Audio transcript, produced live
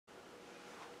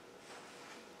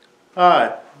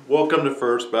Hi, welcome to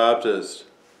First Baptist.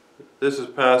 This is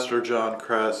Pastor John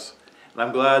Kress, and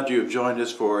I'm glad you have joined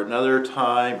us for another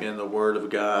time in the Word of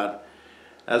God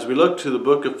as we look to the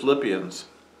book of Philippians.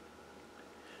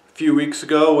 A few weeks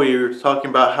ago, we were talking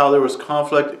about how there was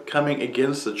conflict coming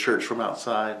against the church from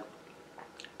outside,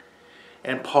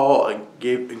 and Paul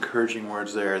gave encouraging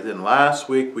words there. Then last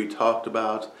week, we talked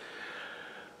about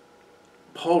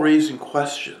Paul raising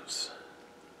questions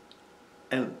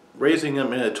and raising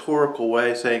them in a rhetorical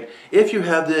way, saying, if you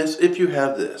have this, if you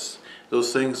have this.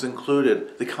 Those things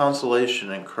included the consolation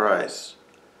in Christ,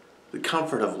 the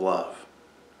comfort of love,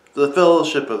 the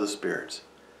fellowship of the Spirit,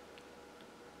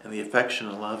 and the affection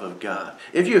and love of God.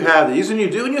 If you have these, and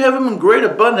you have them in great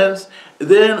abundance,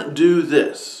 then do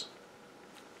this.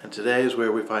 And today is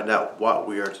where we find out what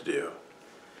we are to do.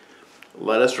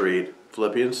 Let us read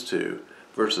Philippians 2,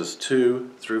 verses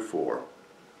 2 through 4.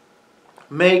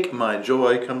 Make my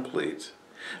joy complete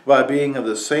by being of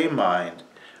the same mind,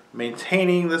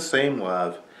 maintaining the same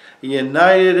love,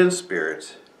 united in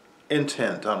spirit,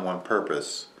 intent on one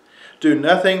purpose. Do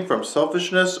nothing from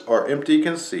selfishness or empty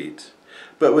conceit,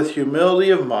 but with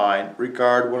humility of mind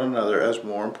regard one another as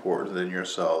more important than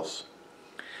yourselves.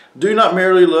 Do not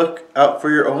merely look out for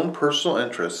your own personal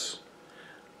interests,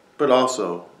 but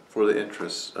also for the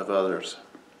interests of others.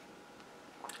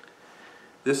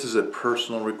 This is a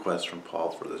personal request from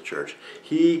Paul for the church.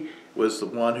 He was the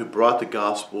one who brought the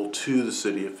gospel to the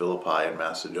city of Philippi in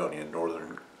Macedonia,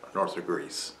 north of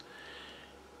Greece.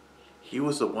 He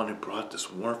was the one who brought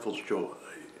this wonderful,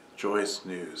 joyous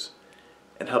news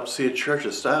and helped see a church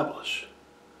established.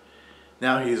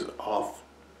 Now he's off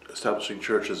establishing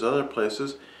churches other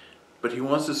places, but he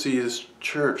wants to see this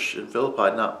church in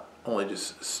Philippi not only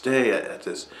just stay at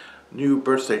this new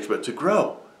birth stage, but to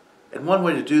grow. And one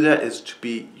way to do that is to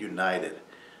be united.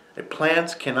 A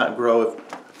plant cannot grow if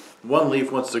one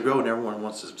leaf wants to grow and everyone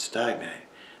wants to stagnate.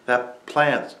 That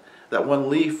plant, that one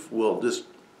leaf will just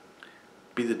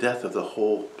be the death of the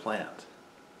whole plant.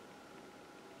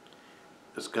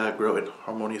 It's got to grow in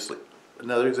harmoniously.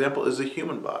 Another example is the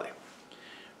human body.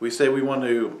 We say we want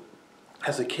to,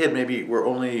 as a kid, maybe we're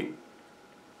only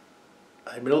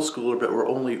a middle schooler, but we're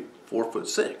only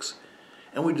 4'6",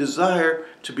 and we desire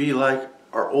to be like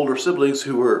our older siblings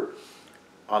who were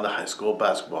on the high school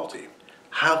basketball team.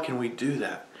 How can we do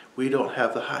that? We don't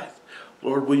have the height.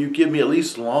 Lord, will you give me at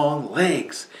least long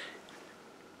legs?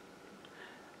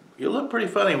 You look pretty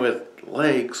funny with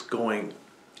legs going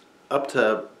up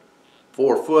to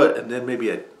 4 foot and then maybe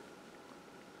a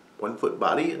 1 foot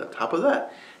body on top of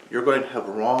that. You're going to have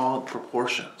wrong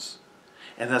proportions,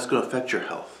 and that's going to affect your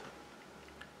health.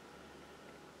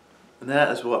 And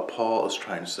that is what Paul is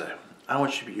trying to say. I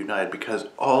want you to be united because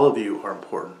all of you are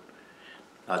important.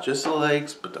 Not just the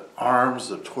legs, but the arms,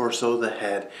 the torso, the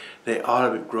head. They ought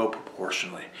to grow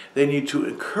proportionally. They need to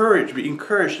be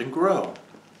encouraged and grow.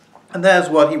 And that is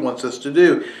what he wants us to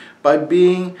do. By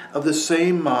being of the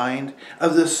same mind,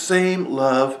 of the same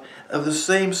love, of the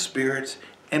same spirit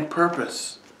and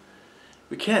purpose.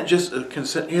 We can't just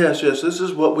consent, yes, this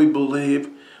is what we believe.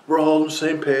 We're all on the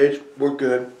same page. We're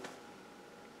good.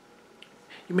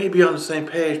 You may be on the same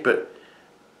page, but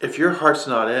if your heart's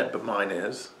not in it, but mine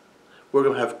is, we're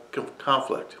going to have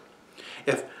conflict.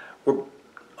 If we're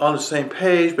on the same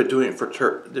page, but doing it for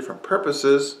different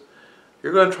purposes,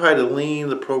 you're going to try to lean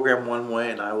the program one way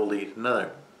and I will lead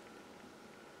another.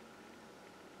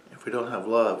 If we don't have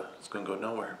love, it's going to go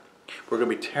nowhere. We're going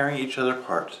to be tearing each other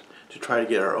apart to try to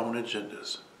get our own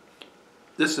agendas.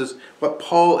 This is what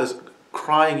Paul is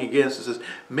crying against. It says,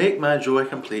 make my joy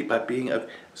complete by being of the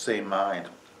same mind.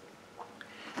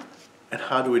 And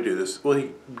how do we do this? Well,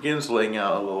 he begins laying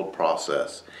out a little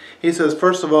process. He says,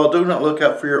 first of all, do not look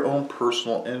out for your own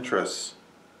personal interests.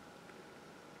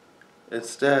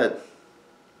 Instead,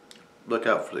 look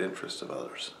out for the interests of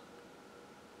others.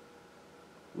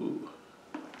 Ooh.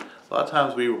 A lot of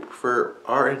times we prefer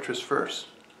our interests first.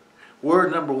 We're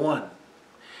number one.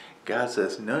 God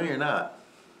says, no, you're not.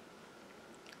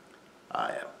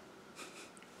 I am.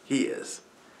 He is.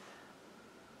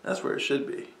 That's where it should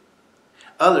be.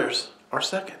 Others are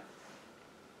second.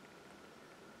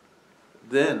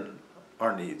 Then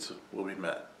our needs will be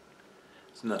met.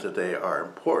 It's not that they are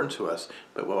important to us,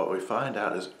 but what we find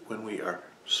out is when we are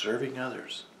serving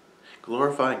others,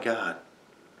 glorifying God,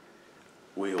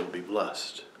 we will be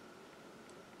blessed.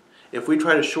 If we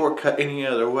try to shortcut any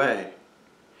other way,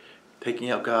 taking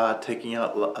out God, taking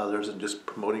out others, and just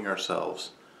promoting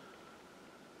ourselves,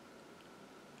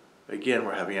 again,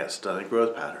 we're having a stunted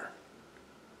growth pattern.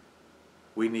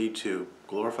 We need to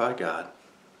glorify God,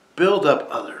 build up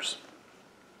others,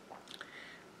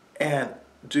 and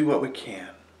do what we can.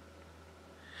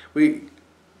 We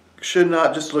should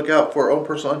not just look out for our own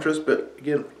personal interest, but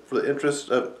again, for the interest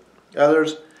of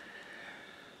others.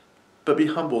 But be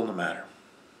humble in the matter.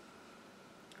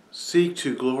 Seek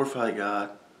to glorify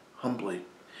God humbly,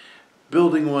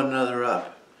 building one another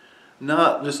up.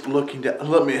 Not just looking down,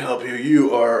 let me help you,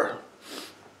 you are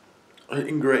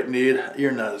in great need,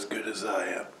 you're not as good as I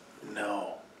am.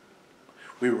 No.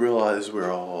 We realize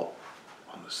we're all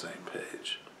on the same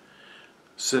page.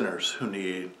 Sinners who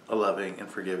need a loving and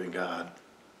forgiving God.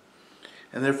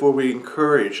 And therefore we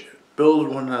encourage, build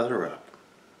one another up.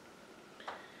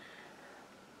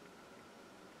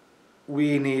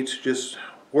 We need to just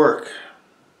work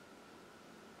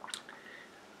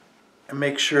and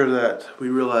make sure that we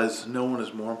realize no one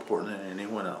is more important than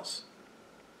anyone else.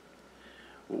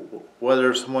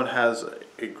 Whether someone has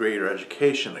a greater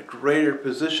education, a greater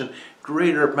position,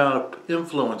 greater amount of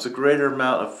influence, a greater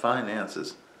amount of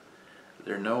finances,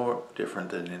 they're no different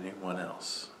than anyone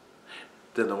else,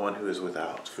 than the one who is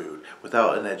without food,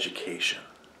 without an education,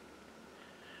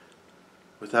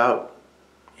 without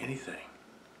anything.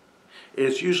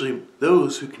 It's usually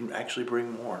those who can actually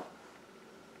bring more.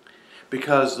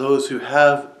 Because those who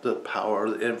have the power,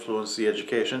 the influence, the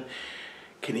education,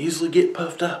 can easily get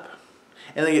puffed up.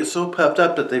 And they get so puffed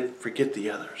up that they forget the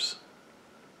others.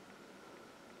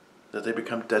 That they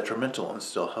become detrimental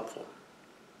instead of helpful.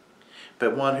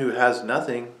 But one who has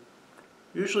nothing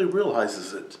usually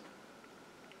realizes it.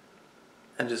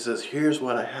 And just says, here's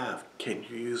what I have. Can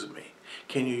you use me?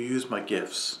 Can you use my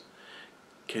gifts?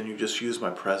 Can you just use my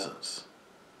presence?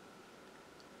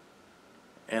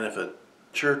 And if a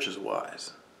church is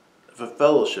wise, if a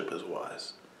fellowship is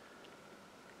wise,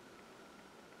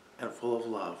 and full of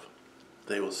love,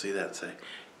 they will see that and say,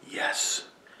 yes,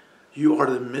 you are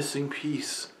the missing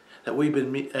piece that we've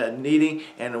been needing,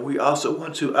 and we also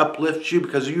want to uplift you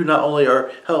because you not only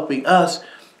are helping us,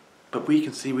 but we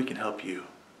can see we can help you.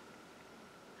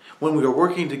 When we are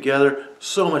working together,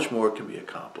 so much more can be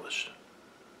accomplished.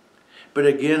 But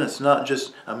again, it's not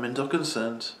just a mental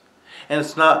consent, and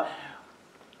it's not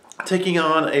taking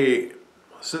on a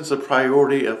sense of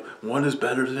priority of one is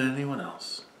better than anyone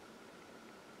else.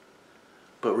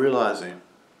 But realizing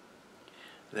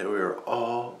that we are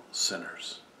all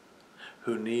sinners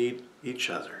who need each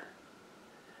other,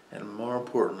 and more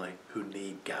importantly, who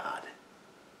need God.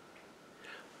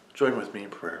 Join with me in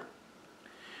prayer.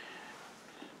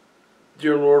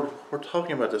 Dear Lord, we're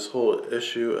talking about this whole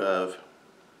issue of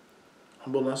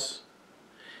humbleness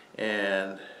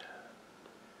and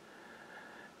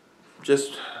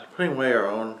just putting away our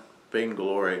own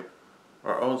vainglory,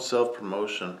 our own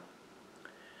self-promotion.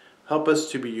 Help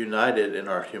us to be united in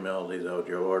our humility, though,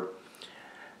 dear Lord.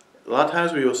 A lot of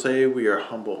times we will say we are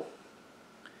humble.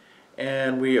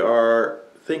 And we are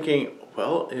thinking,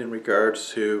 well, in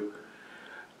regards to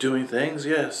doing things,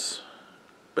 yes.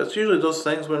 But it's usually those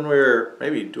things when we're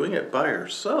maybe doing it by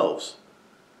ourselves.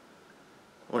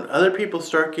 When other people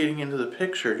start getting into the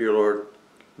picture, dear Lord,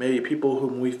 maybe people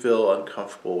whom we feel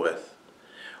uncomfortable with,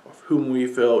 or whom we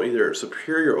feel either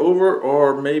superior over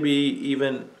or maybe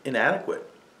even inadequate,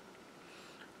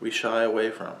 we shy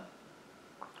away from.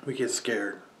 We get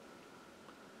scared.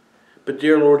 But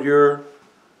dear Lord, your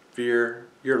fear,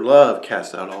 your love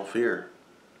casts out all fear.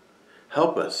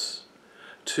 Help us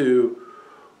to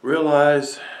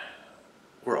realize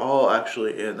we're all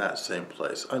actually in that same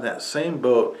place, on that same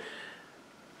boat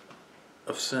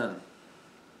of sin.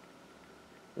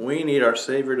 We need our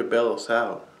Savior to bail us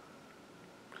out.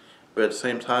 But at the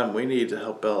same time, we need to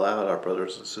help bail out our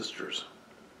brothers and sisters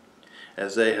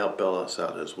as they help bail us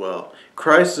out as well.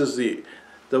 Christ is the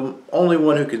only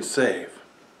one who can save.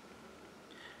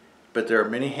 But there are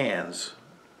many hands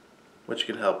which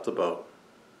can help the boat.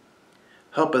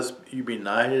 Help us be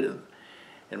united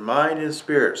in mind and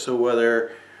spirit, so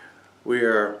whether we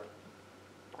are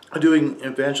doing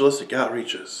evangelistic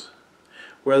outreaches,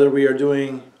 whether we are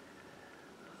doing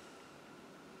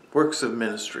works of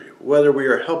ministry, whether we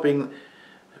are helping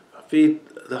feed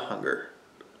the hunger,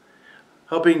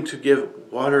 helping to give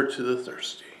water to the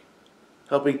thirsty,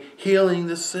 helping healing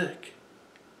the sick,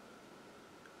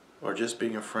 or just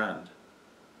being a friend,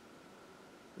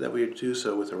 that we do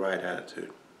so with the right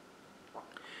attitude.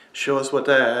 Show us what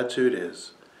that attitude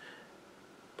is.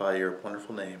 By your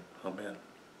wonderful name. Amen.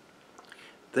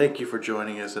 Thank you for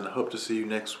joining us, and I hope to see you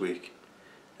next week.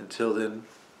 Until then,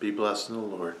 be blessed in the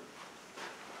Lord.